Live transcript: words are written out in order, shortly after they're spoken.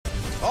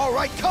All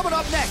right, coming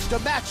up next, a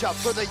matchup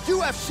for the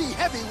UFC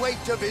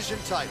heavyweight division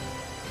title.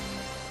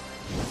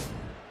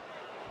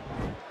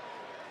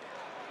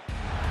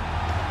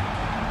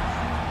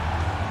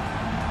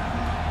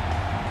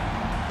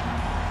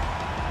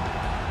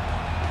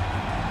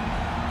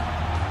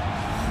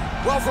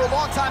 Well, for a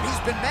long time, he's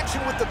been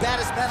mentioned with the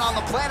baddest men on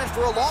the planet.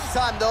 For a long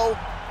time, though,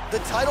 the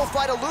title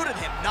fight eluded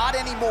him. Not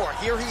anymore.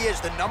 Here he is,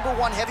 the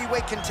 #1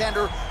 heavyweight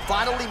contender,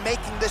 finally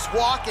making this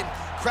walk and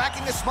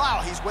cracking a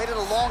smile. He's waited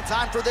a long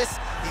time for this.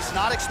 He's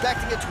not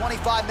expecting a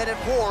 25-minute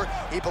war.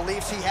 He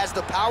believes he has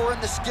the power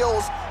and the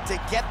skills to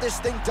get this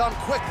thing done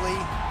quickly.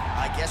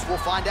 I guess we'll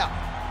find out.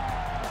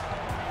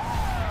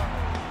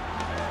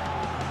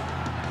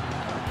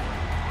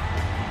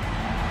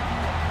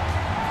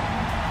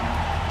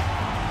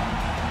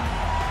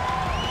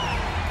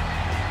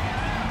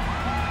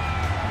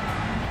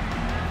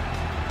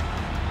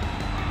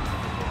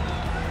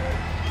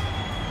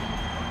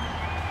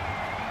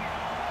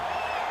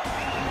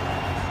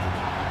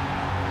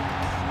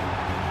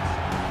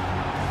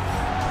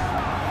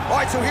 All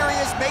right, so here he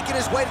is making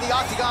his way to the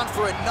octagon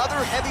for another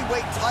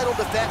heavyweight title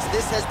defense.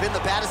 This has been the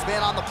baddest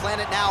man on the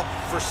planet now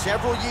for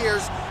several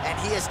years, and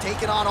he has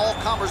taken on all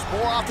comers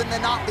more often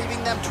than not,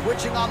 leaving them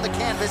twitching on the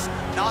canvas.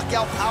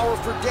 Knockout power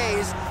for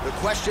days. The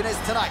question is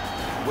tonight,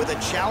 with a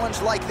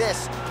challenge like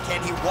this,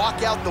 can he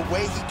walk out the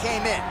way he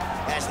came in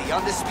as the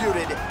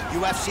undisputed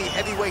UFC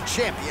heavyweight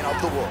champion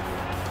of the world?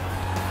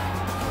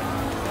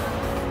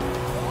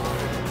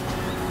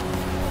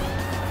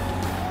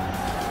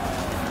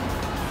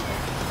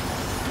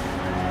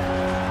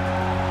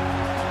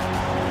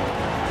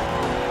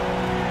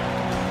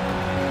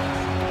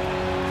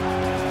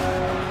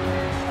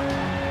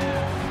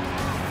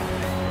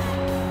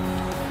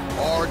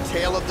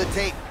 Tale of the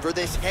tape for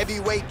this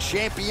heavyweight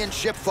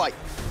championship fight.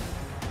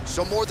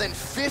 So more than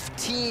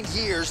 15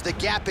 years, the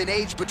gap in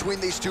age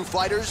between these two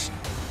fighters,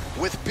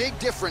 with big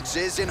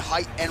differences in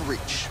height and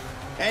reach.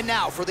 And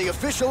now for the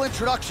official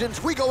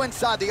introductions, we go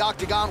inside the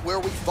octagon where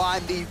we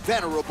find the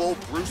venerable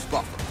Bruce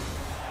Buffer.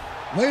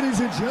 Ladies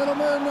and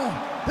gentlemen,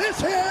 this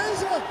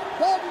is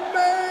the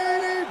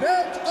main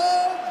event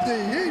of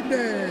the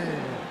evening.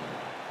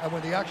 And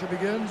when the action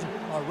begins,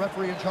 our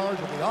referee in charge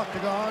of the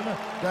octagon,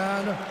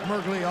 Dan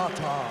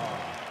Mergliata.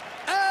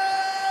 And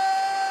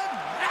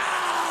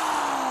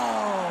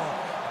now,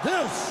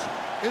 this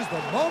is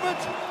the moment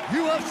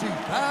UFC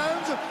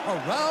fans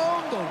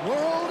around the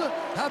world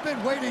have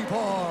been waiting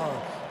for.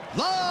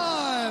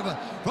 Live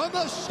from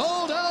the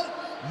sold-out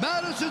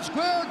Madison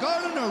Square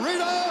Garden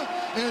Arena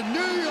in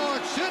New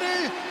York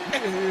City,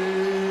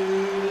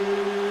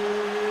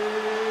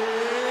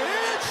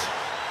 it's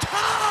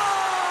time!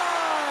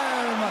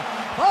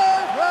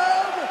 5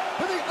 rounds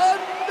for the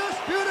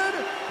undisputed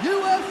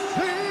UFC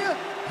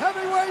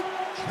Heavyweight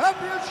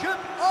Championship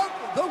of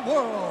the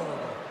world.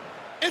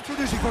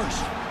 Introducing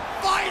first,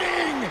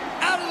 fighting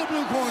out of the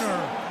blue corner.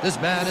 This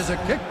man is a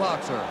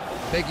kickboxer,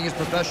 making his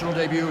professional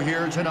debut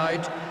here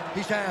tonight.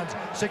 He stands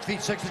 6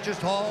 feet 6 inches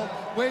tall,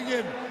 weighing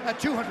in at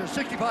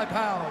 265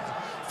 pounds.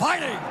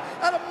 Fighting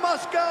out of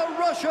Moscow,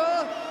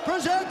 Russia,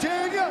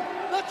 presenting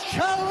the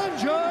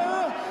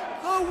challenger,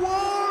 the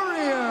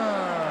Warrior.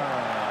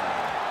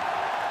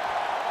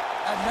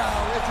 And now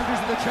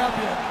introducing the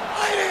champion,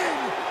 fighting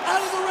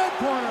out of the red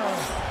corner.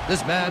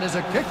 This man is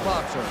a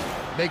kickboxer,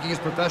 making his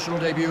professional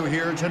debut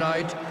here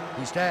tonight.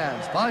 He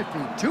stands 5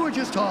 feet 2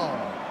 inches tall,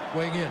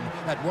 weighing in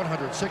at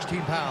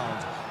 116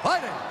 pounds.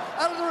 Fighting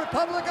out of the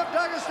Republic of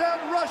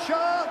Dagestan,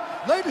 Russia,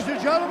 ladies and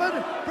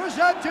gentlemen,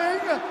 presenting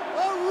the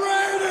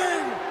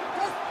reigning,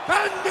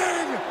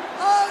 defending,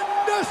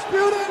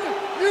 undisputed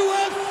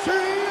UFC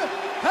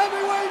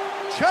heavyweight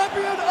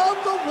champion of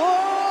the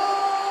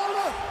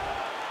world,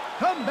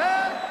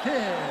 Command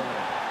Kid.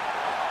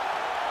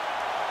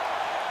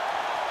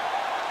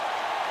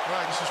 All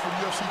right, this is for the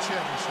UFC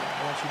Championship.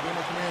 I want you to be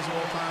no commands at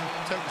all times,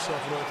 protect yourself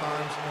at all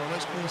times.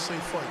 Let's clean,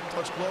 safe fight.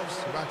 Touch gloves,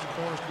 back your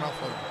corners, come out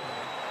fighting.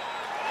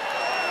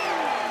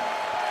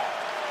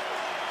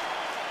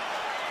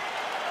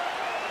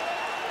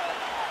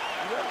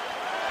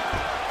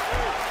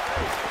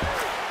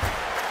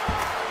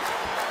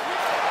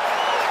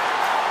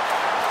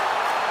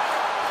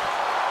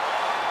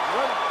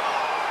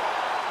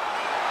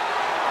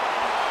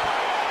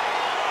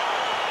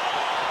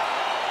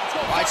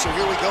 So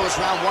here we go as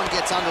round one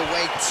gets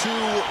underway. 2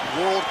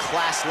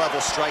 world-class level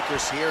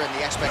strikers here, and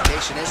the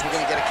expectation is we're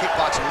going to get a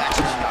kickboxing match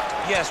in the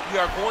octagon. Yes, we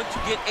are going to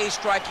get a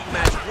striking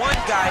match. One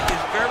guy is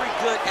very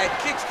good at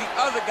kicks. The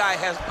other guy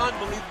has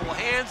unbelievable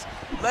hands.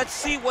 Let's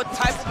see what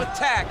type of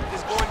attack is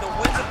going to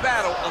win the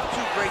battle of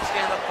 2 great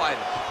stand-up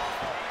fighters.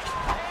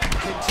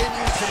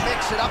 Continues to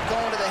mix it up,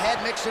 going to the head,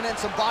 mixing in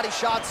some body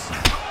shots.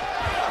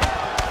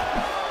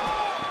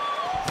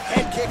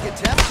 Head kick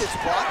attempt, it's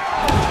blocked.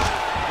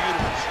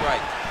 Beautiful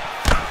strike.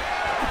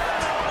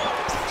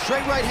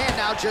 Straight right hand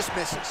now, just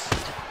misses.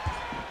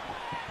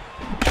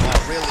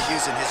 Oh, really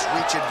using his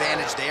reach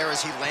advantage there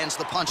as he lands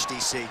the punch,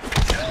 DC.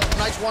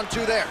 Nice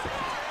 1-2 there.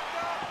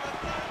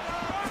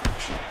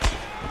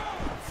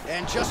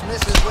 And just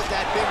misses with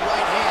that big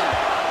right hand.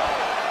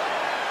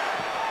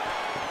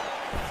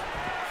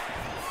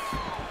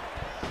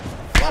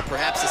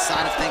 perhaps a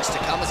sign of things to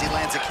come as he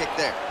lands a kick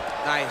there.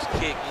 Nice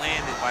kick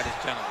landed by this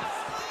gentleman.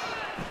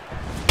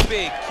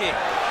 Big kick.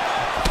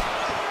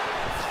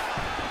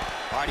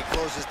 All right, he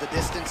closes the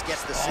distance,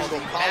 gets the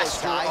single collar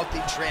tie of the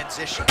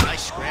transition.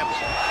 Nice scramble.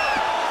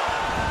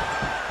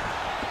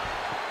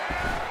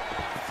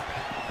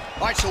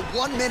 All right, so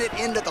 1 minute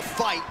into the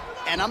fight,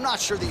 and I'm not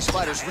sure these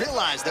fighters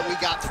realize that we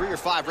got 3 or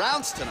 5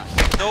 rounds tonight.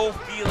 No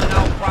feeling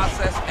out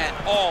process at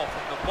all.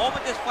 From the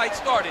moment this fight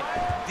started,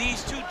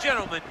 these two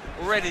gentlemen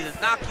were ready to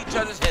knock each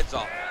other's heads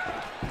off.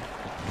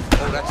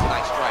 Oh, that's a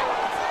nice strike.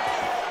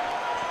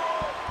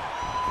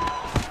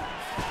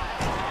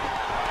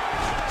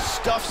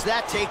 Stuffs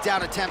that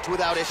takedown attempt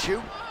without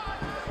issue.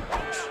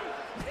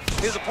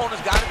 His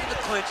opponent's got him in the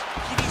clinch.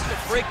 He needs to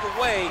break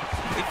away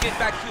and get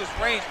back to his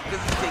range because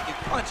he's taking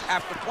punch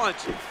after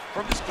punch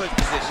from his clinch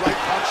position. Right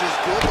punch is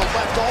good, the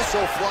left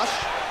also flush.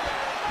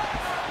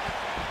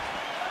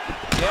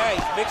 Yeah,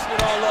 he's mixing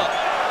it all up.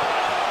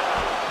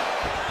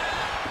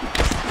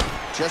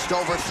 Just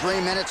over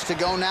 3 minutes to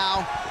go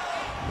now.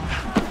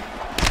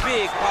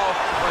 Big,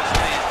 powerful punch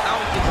lands.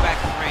 Now he gets back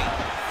in range.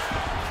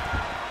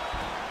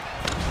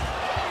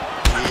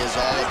 He is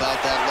all about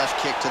that left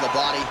kick to the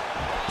body.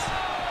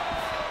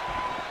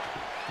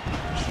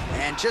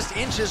 And just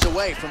inches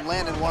away from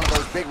landing one of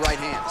those big right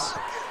hands.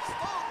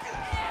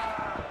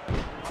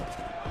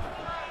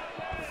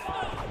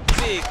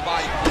 Big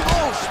body.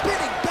 Oh,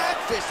 spinning back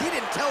fist. He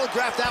didn't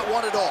telegraph that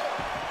one at all.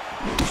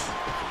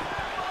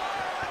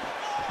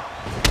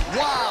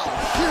 Wow,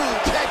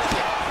 huge head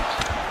kick.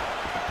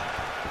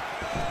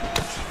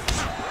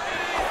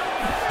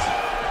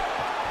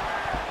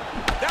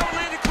 That one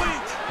landed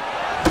clean.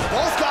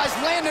 Both guys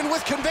landing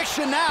with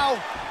conviction now.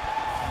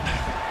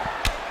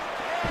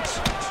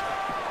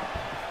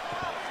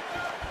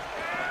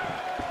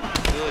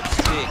 Good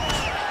stick.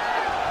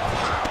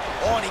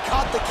 Oh, and he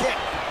caught the kick.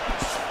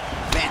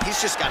 Man, he's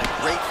just got a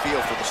great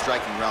feel for the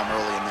striking realm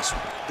early in this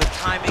one. The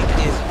timing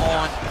is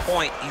on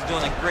point. He's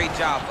doing a great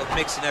job of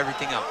mixing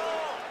everything up.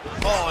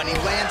 Oh, and he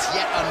lands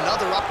yet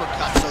another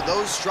uppercut. So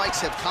those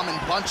strikes have come in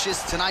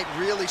bunches tonight,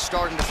 really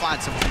starting to find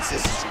some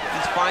consistency there.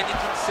 He's finding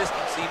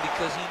consistency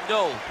because he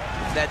knows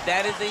that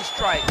that is a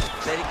strike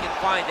that he can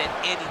find at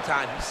any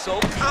time. He's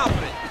so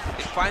confident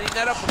in finding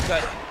that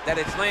uppercut that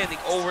it's landing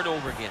over and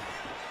over again.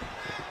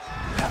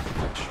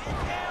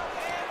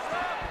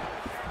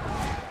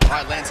 All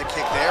right, lands a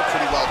kick there,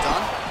 pretty well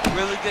done.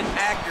 Really good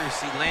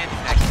accuracy landing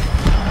that kick.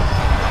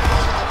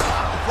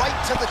 Right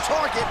to the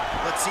target.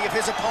 Let's see if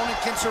his opponent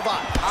can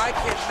survive. I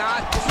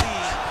cannot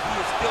believe he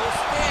is still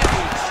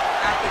standing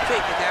after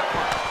taking that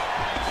punch.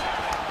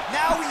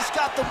 Now he's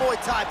got the Muay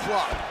Thai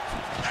plug.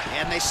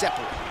 And they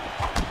separate.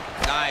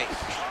 Nice.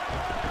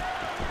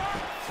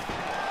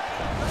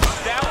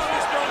 That one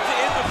is going to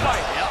end the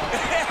fight. Yep.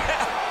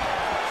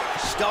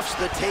 Stuffs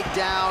the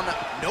takedown,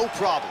 no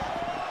problem.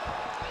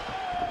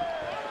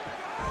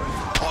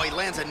 Oh, he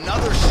lands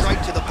another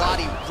strike to the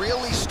body,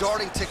 really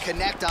starting to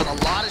connect on a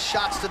lot of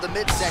shots to the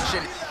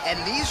midsection, and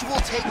these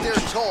will take their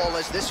toll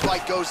as this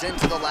fight goes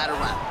into the latter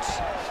rounds.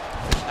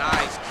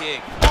 Nice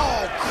kick.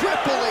 Oh,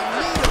 crippling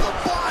knee to the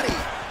body.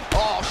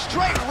 Oh,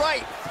 straight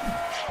right.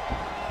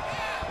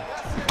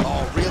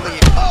 Oh, really?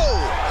 Oh!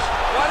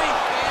 What a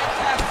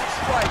fantastic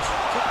strike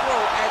to throw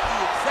at the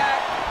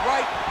exact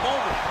right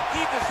moment.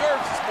 He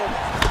deserves this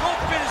moment. Go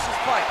finish this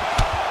fight.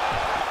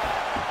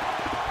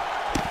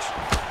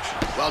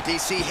 Well,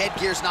 DC,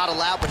 headgear's not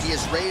allowed, but he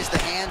has raised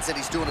the hands, and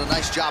he's doing a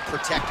nice job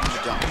protecting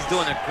the dome. He's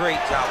doing a great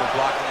job of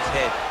blocking his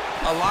head.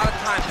 A lot of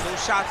times, those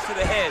shots to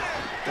the head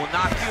will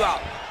knock you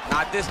out.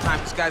 Not this time.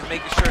 This guy's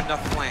making sure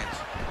nothing lands.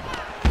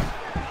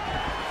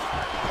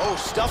 Oh,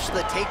 stuffs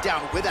the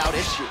takedown without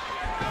issue.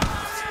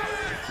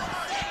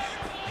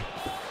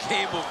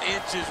 Game of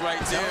inches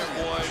right there,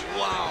 boy.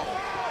 Wow.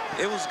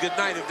 It was good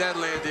night if that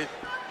landed.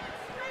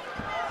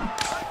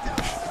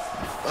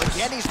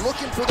 Again, he's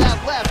looking for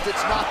that left.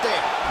 It's not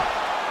there.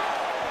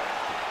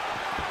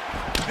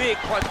 Big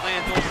punch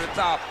lands over the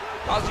top.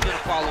 How's he gonna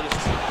follow this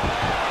one?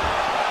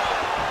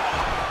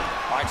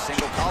 All right,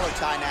 single collar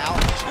tie now.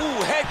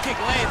 Ooh, head kick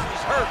lands,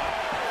 he's hurt.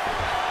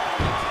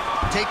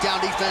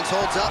 Takedown defense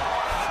holds up.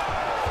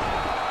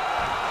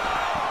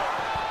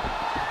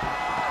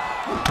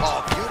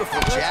 Oh,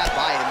 beautiful jab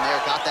by him there.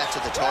 Got that to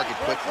the target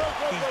quickly.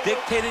 He's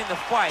dictating the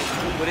fight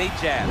with a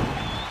jab.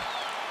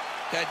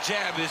 That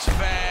jab is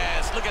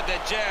fast. Look at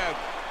that jab.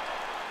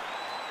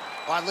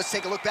 All right, let's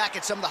take a look back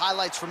at some of the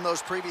highlights from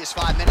those previous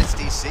 5 minutes,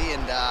 DC,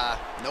 and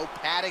no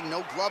padding,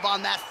 no glove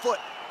on that foot.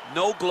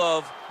 No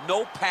glove,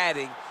 no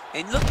padding,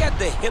 and look at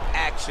the hip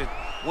action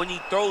when he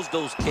throws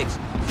those kicks.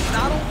 He's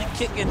not only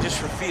kicking just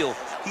for feel,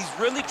 he's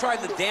really trying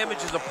to damage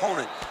his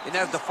opponent, and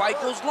as the fight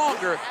goes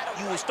longer,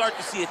 you will start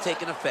to see it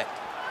take an effect.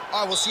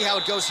 All right, we'll see how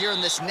it goes here in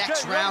this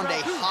next round.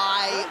 A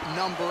high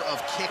number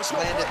of kicks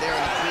landed there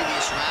in the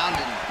previous round,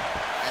 and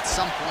at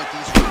some point,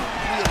 these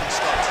really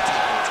start to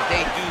take their toll.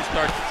 They do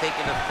start to take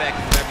an effect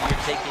whenever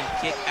you're taking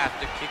kick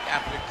after kick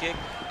after kick.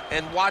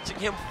 And watching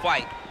him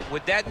fight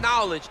with that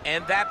knowledge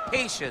and that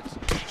patience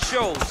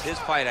shows his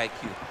fight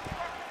IQ.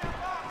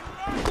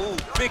 Ooh,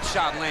 big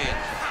shot lands.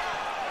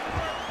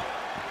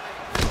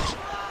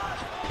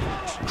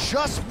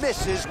 Just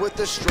misses with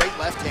the straight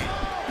left hand.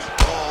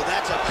 Oh,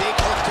 that's a big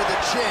hook to the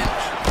chin.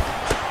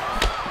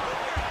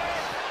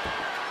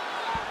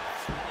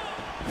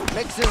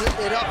 Mixes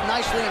it up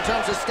nicely in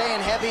terms of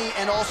staying heavy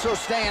and also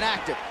staying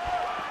active.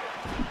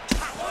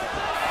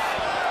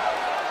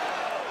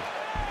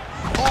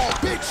 Oh,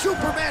 big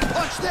Superman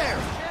punch there.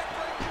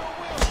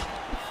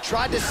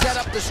 Tried to set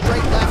up the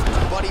straight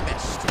left, but he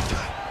missed.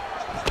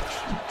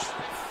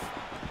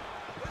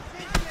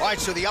 All right,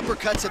 so the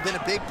uppercuts have been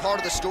a big part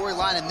of the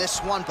storyline in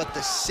this one, but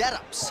the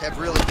setups have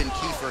really been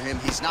key for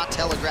him. He's not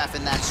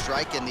telegraphing that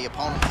strike, and the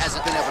opponent hasn't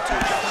been able to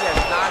adjust. He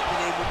has not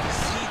been able to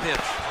see them.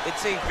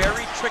 It's a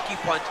very tricky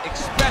punch,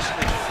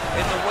 especially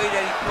in the way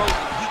that he throws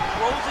it. He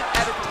throws it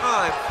at a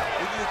time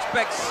when you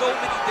expect so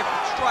many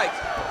different strikes,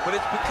 but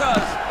it's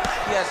because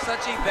he has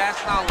such a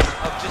vast knowledge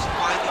of just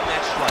finding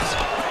that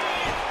strike.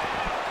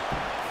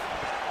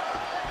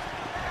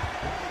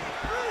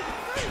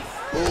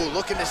 Ooh,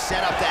 looking to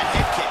set up that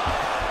head kick.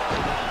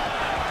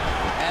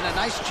 And a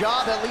nice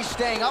job at least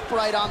staying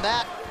upright on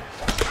that.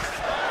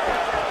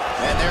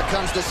 And there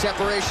comes the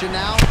separation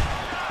now.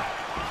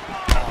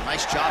 Oh,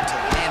 nice job to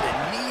land a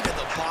knee to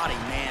the body.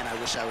 Man, I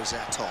wish I was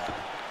that tall.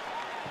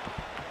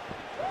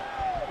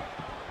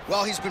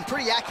 Well, he's been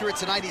pretty accurate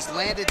tonight. He's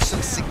landed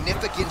some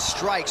significant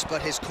strikes,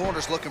 but his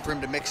corner's looking for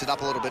him to mix it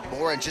up a little bit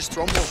more and just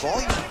throw more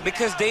volume.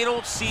 Because they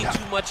don't see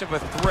too much of a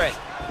threat.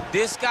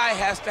 This guy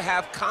has to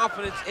have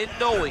confidence in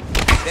knowing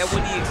that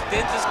when he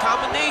extends his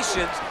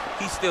combinations,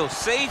 he's still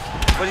safe,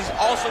 but he's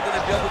also going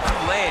to be able to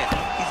land.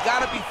 He's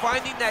got to be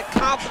finding that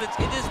confidence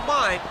in his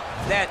mind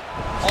that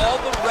all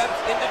the reps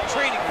in the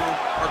training room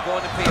are going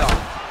to pay off.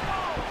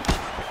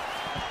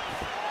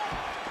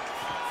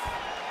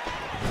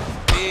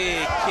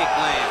 Big kick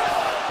land.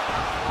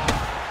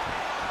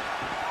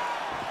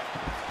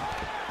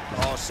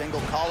 Oh,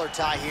 single collar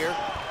tie here.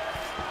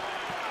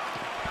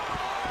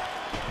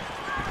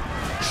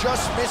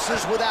 Just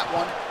misses with that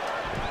one.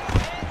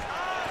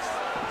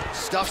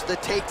 Stuffs the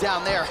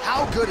takedown there.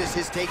 How good is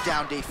his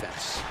takedown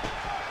defense?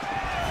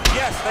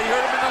 Yes, they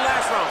heard him in the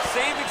last round.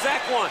 Same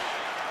exact one.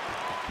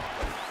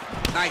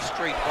 Nice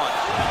straight punch.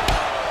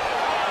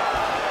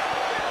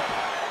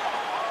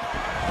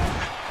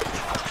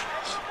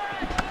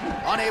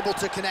 Unable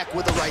to connect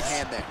with the right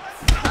hand there.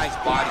 Nice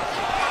body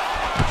kick.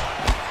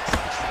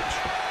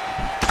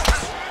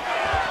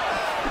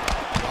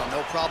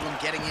 Problem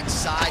getting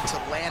inside to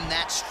land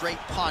that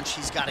straight punch.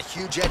 He's got a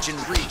huge edge in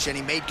reach, and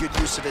he made good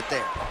use of it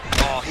there.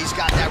 Oh, he's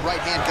got that right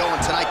hand going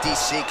tonight,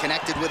 DC.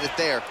 Connected with it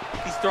there.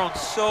 He's thrown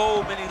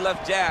so many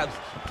left jabs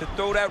to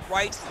throw that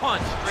right punch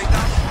straight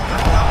down.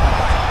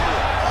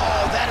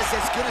 Oh, that is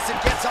as good as it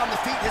gets on the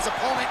feet. His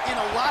opponent in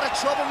a lot of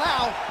trouble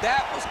now.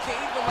 That was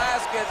Cain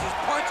Velasquez's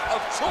punch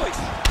of choice.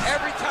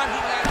 Every time he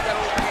landed that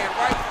overhand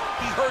right,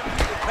 he hurt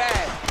people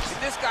bad.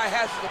 And this guy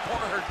has his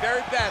opponent hurt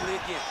very badly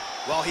again.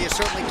 Well, he has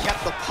certainly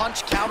kept the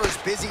punch counters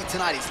busy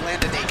tonight. He's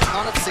landed a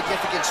ton of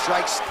significant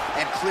strikes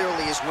and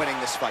clearly is winning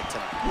this fight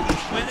tonight.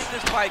 He's winning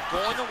this fight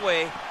going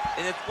away,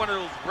 and it's one of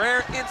those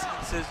rare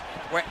instances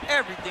where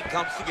everything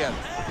comes together.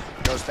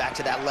 Goes back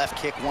to that left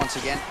kick once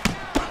again.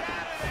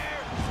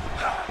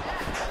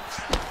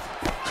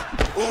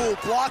 Ooh,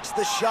 blocks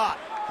the shot.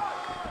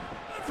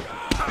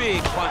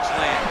 Big punch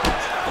land.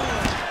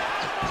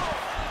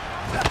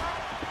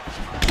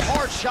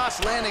 Hard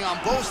shots landing on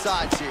both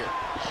sides here.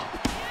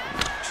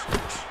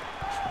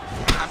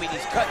 I mean,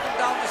 he's cutting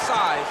down the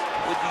size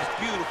with these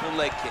beautiful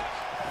leg kicks.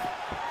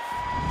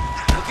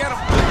 Look at him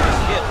put his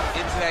hip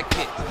into that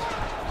kick.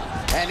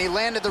 And he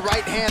landed the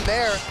right hand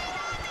there.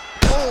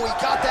 Oh, he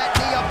got that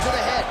knee up to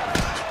the head.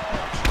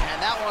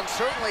 And that one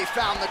certainly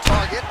found the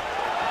target.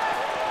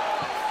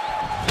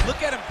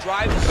 Look at him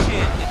drive his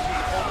shin into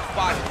the opponent's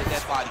body with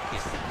that body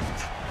kick.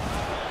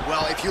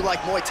 Well, if you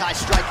like Muay Thai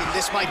striking,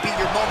 this might be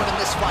your moment in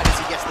this fight as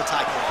he gets the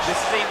Thai clinch. This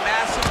is a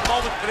massive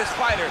moment for this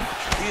fighter.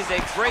 He is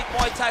a great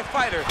Muay Thai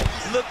fighter.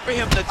 Look for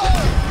him to...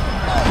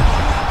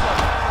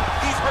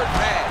 He's hurt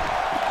bad.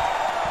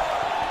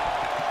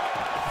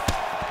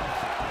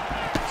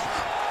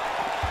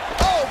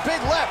 Oh,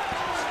 big left.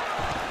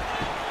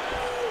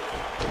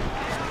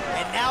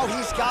 And now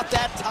he's got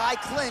that Thai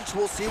clinch.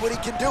 We'll see what he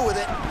can do with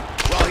it.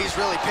 Well, he's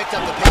really picked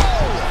up the pace.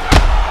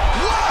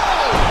 Whoa!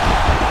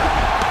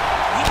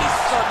 He needs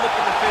to start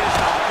looking to finish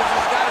now because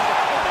he's got his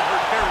opponent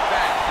hurt very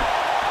bad.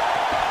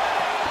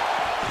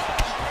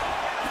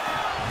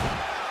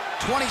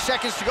 20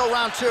 seconds to go,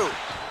 round two.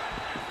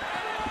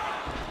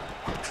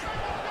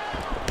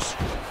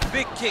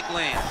 Big kick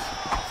lands.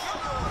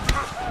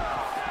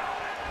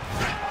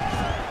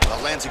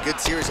 Well, lands a good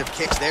series of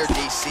kicks there,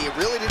 DC. It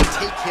really didn't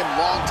take him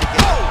long to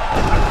get...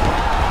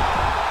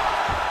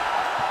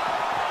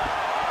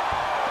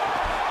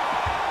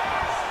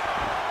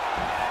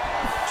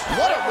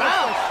 What a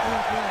round!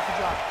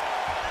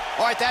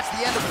 All right, that's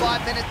the end of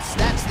 5 minutes.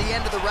 That's the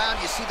end of the round.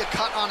 You see the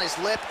cut on his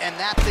lip, and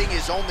that thing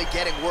is only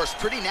getting worse.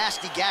 Pretty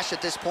nasty gash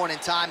at this point in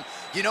time.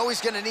 You know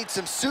he's going to need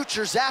some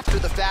sutures after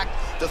the fact.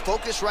 The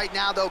focus right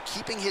now, though,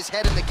 keeping his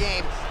head in the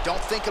game.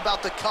 Don't think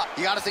about the cut.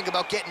 You got to think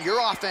about getting your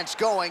offense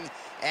going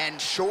and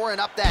shoring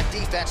up that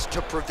defense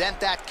to prevent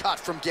that cut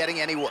from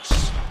getting any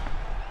worse.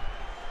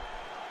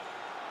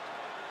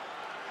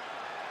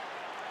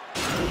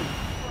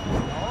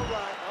 All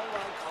right,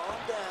 calm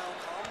down.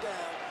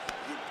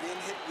 You've been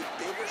hit with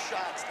bigger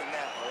shots than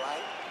that, all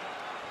right?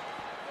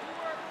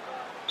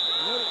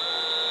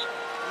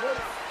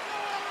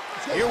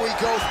 Here we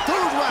go,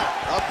 third round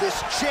of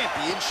this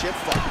championship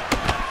fight.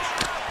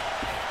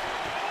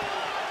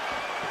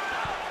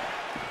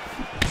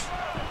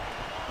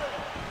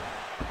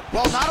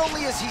 Well, not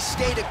only has he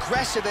stayed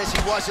aggressive as he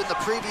was in the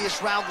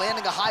previous round,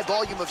 landing a high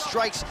volume of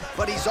strikes,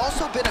 but he's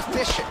also been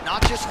efficient,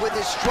 not just with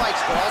his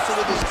strikes, but also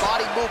with his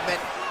body movement.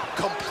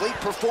 Complete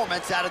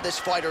performance out of this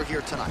fighter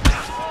here tonight.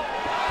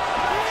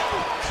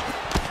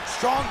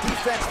 Strong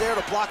defense there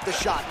to block the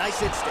shot.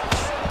 Nice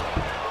instincts.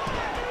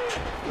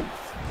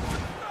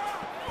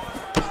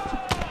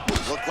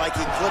 Looked like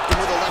he clipped him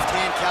with a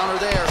left-hand counter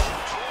there.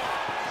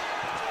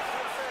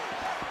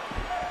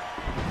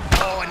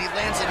 Oh, and he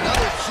lands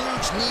another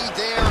huge knee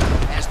there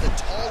as the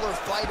taller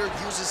fighter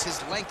uses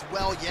his length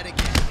well yet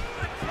again.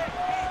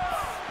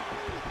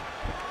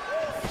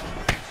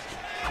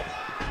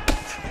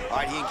 All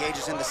right, he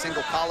engages in the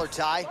single collar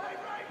tie.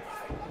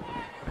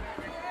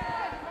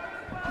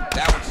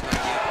 That one's not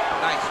good.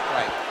 Nice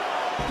strike.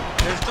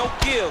 There's no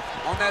give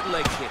on that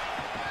leg kick.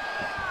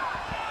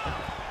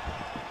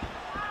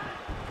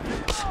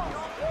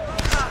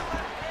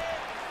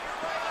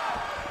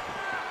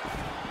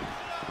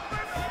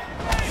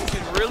 You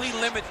can really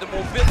limit the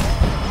mobility.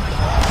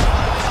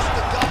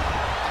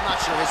 I'm not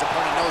sure his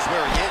opponent knows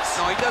where he is.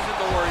 No, he doesn't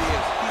know where he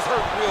is. He's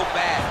hurt real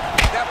bad.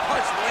 That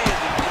punch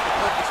landed in the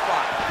perfect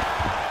spot.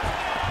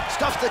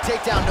 Stuffs the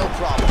takedown, no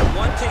problem.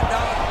 One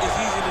takedown is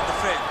easy to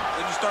defend.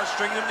 When you start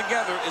stringing them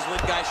together is when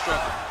guys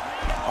struggle.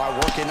 All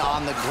right, working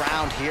on the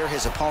ground here.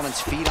 His opponent's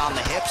feet on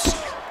the hips.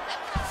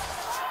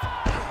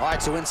 All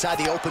right, so inside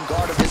the open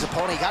guard of his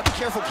opponent. You got to be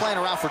careful playing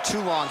around for too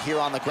long here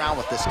on the ground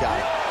with this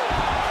guy.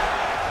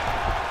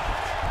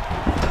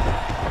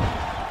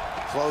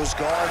 Close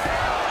guard.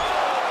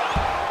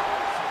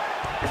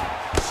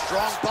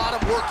 Strong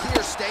bottom work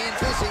here, staying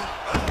busy.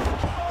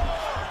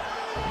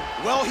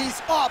 Well,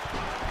 he's up,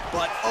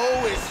 but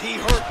oh, is he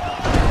hurt.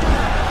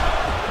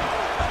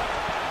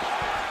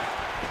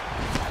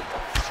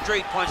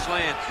 Straight punch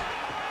lands.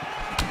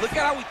 Look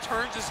at how he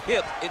turns his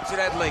hip into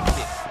that leg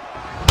kick.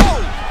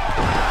 Oh!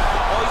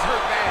 Oh, he's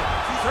hurt bad.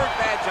 He's hurt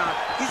bad, John.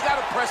 He's got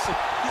to press him.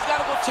 He's got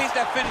to go chase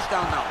that finish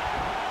down now.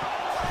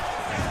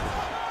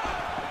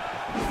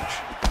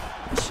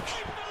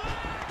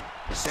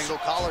 Single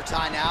collar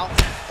tie now.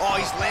 Oh,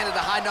 he's landed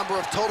a high number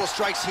of total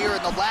strikes here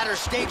in the latter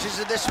stages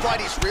of this fight.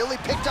 He's really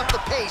picked up the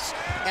pace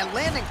and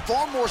landing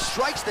far more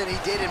strikes than he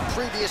did in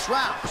previous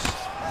rounds.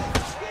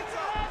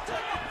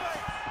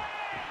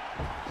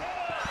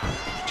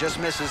 Just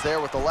misses there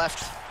with the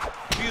left.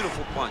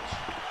 Beautiful punch.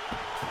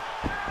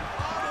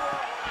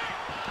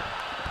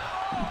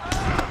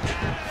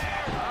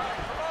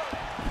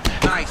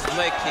 Nice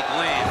leg kick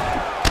land.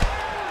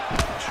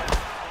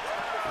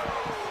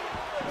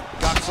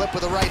 Got clipped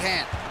with the right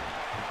hand.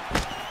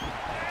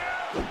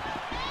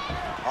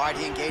 All right,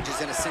 he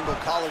engages in a single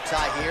collar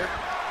tie here.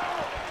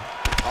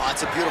 Oh,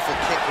 that's a beautiful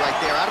kick right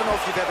there. I don't know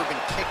if you've ever been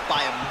kicked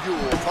by a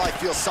mule. Probably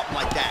feels something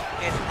like that.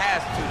 It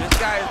has to. This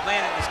guy is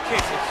landing his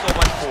kicks with so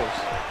much force.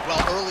 Well,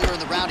 earlier in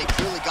the round, he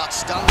clearly got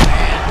stung.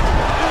 Man.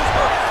 Who's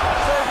hurt?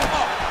 Serve him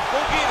up. Go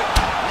get him.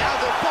 Now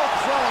they're both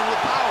throwing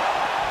with power.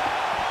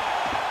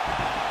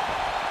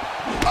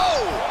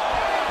 Oh!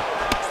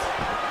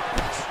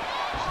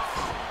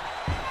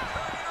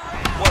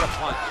 What a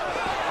punch.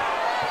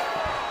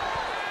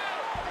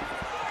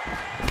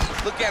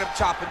 Look at him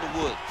chopping the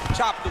wood.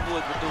 Chop the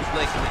wood with those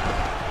leg kicks.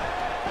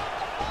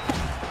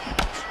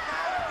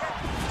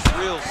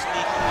 Real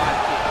sneaky body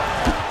kick.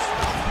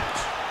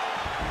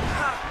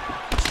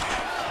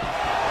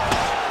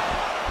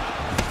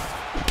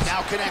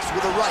 Now connects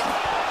with a right.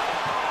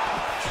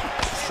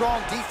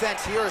 Strong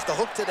defense here as the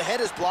hook to the head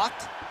is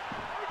blocked.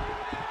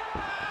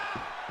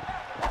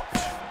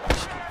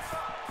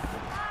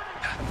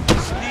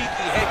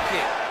 Sneaky head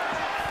kick.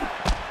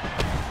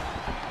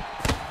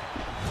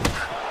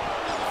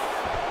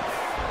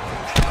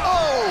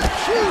 Oh,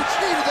 huge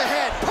knee to the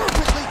head.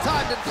 Perfectly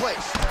timed in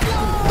place.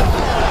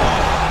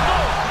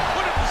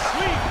 Put him to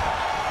sleep.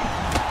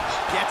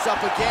 Gets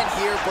up again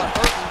here, but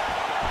hurting.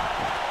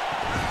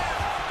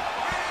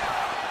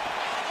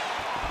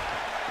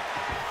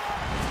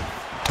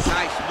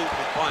 Nice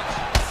looping punch.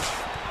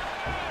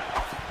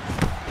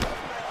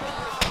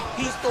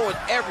 He's throwing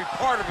every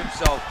part of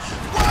himself.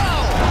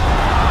 Wow!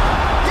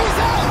 He's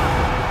out!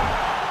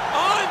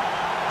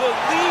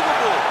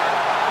 Unbelievable.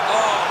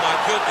 Oh, my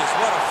goodness,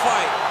 what a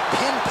fight.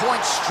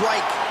 Pinpoint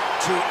strike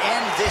to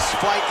end this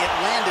fight. It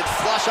landed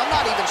flush. I'm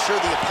not even sure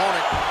the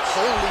opponent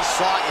wholly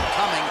saw it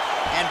coming,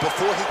 and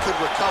before he could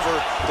recover,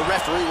 the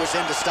referee was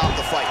in to stop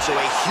the fight. So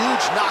a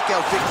huge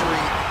knockout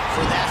victory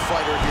for that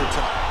fighter here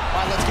tonight. All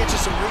right, let's get you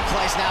some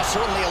replays now.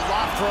 Certainly a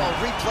lot for our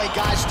replay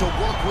guys to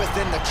work with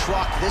in the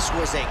truck. This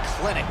was a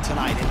clinic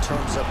tonight in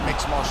terms of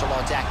mixed martial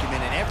arts acumen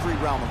in every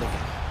realm of the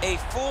game. A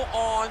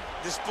full-on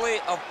display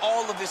of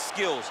all of his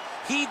skills.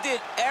 He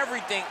did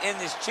everything in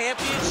this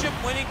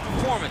championship-winning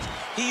performance.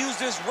 He used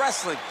his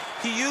wrestling.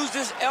 He used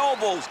his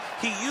elbows.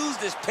 He used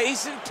his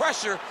pace and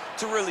pressure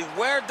to really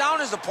wear down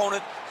his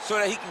opponent so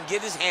that he can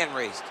get his hand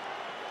raised.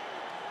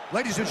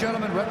 Ladies and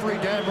gentlemen, referee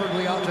Dan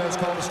Bergliata has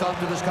called a stop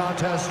to this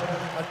contest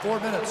at 4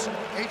 minutes,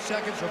 8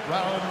 seconds of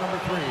round number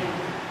 3.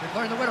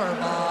 Declaring the winner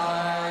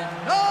by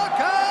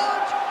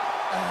knockout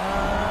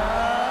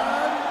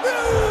and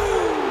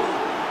new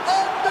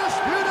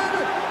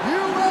undisputed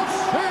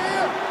UFC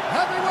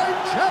heavyweight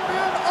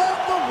champion of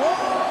the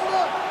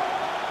world,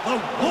 the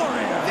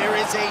Warrior. There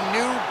is a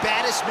new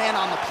baddest man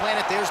on the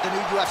planet. There's the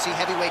new UFC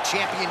heavyweight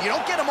champion. You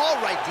don't get them all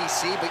right,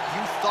 DC, but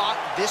you thought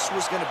this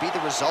was going to be the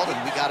result, and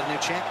we got a new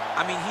champ.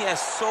 I mean, he has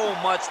so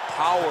much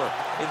power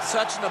and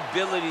such an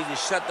ability to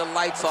shut the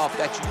lights off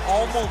that you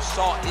almost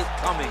saw it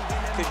coming.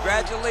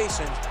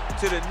 Congratulations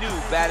to the new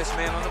baddest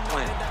man on the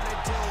planet.